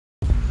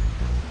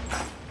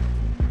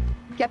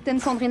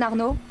Captain Sandrine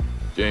Arnaud.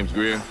 James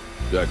Greer,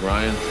 Jack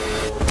Ryan.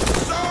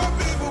 Some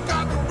people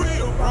got the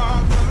real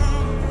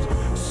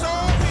problems.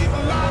 Some people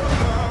out of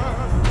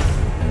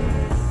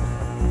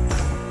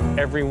love.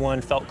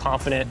 Everyone felt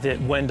confident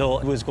that Wendell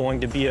was going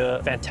to be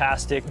a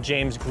fantastic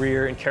James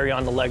Greer and carry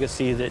on the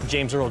legacy that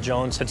James Earl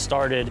Jones had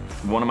started.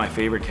 One of my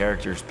favorite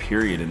characters,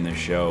 period, in this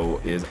show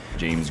is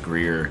James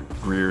Greer.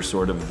 Greer's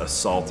sort of a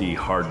salty,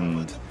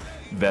 hardened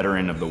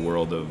veteran of the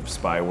world of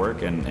spy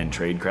work and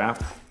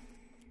tradecraft.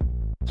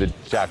 The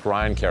Jack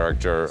Ryan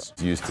character is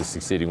used to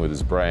succeeding with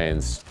his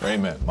brains.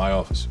 Rain Man, my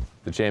office.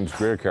 The James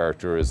Greer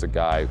character is a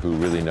guy who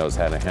really knows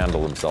how to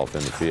handle himself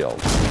in the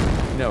field.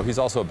 You know, he's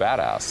also a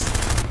badass.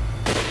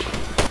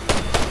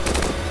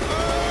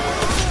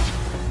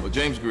 Well,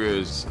 James Greer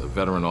is a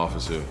veteran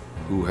officer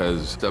who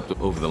has stepped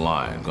over the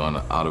line,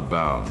 gone out of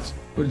bounds.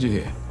 What did you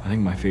hear? I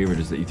think my favorite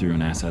is that you threw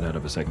an asset out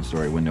of a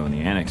second-story window in the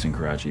annex in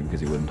Karachi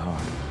because he wouldn't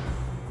talk.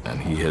 And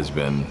he has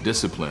been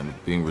disciplined,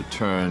 being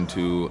returned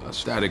to a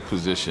static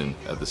position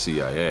at the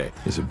CIA.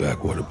 It's a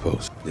backwater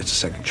post. It's a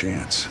second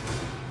chance.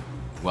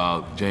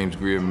 While James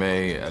Greer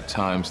may at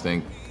times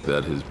think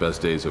that his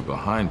best days are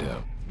behind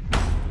him,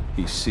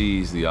 he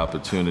sees the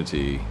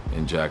opportunity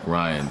in Jack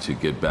Ryan to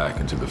get back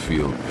into the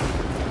field.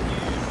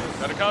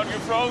 That account you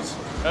froze?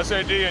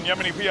 SAD and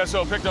Yemeni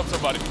PSO picked up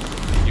somebody.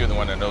 You're the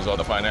one that knows all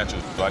the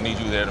financials, so I need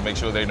you there to make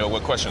sure they know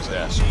what questions to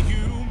ask.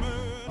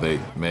 They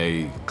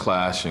may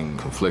clash and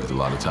conflict a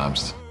lot of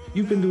times.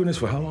 You've been doing this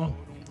for how long?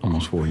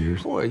 Almost 4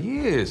 years. 4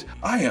 years.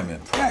 I am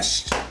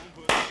impressed.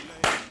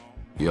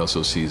 He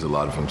also sees a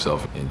lot of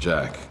himself in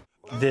Jack.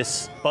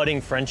 This budding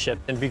friendship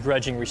and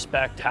begrudging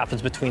respect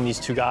happens between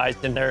these two guys,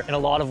 and they're in a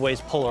lot of ways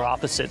polar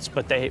opposites,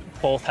 but they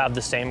both have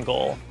the same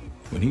goal.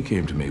 When he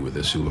came to me with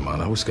this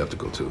Suleiman, I was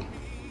skeptical too.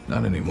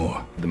 Not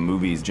anymore. The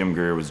movies, Jim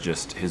Greer was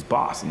just his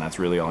boss, and that's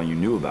really all you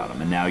knew about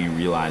him. And now you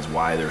realize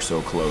why they're so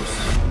close.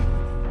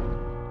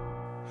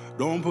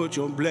 Don't put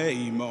your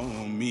blame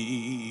on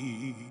me.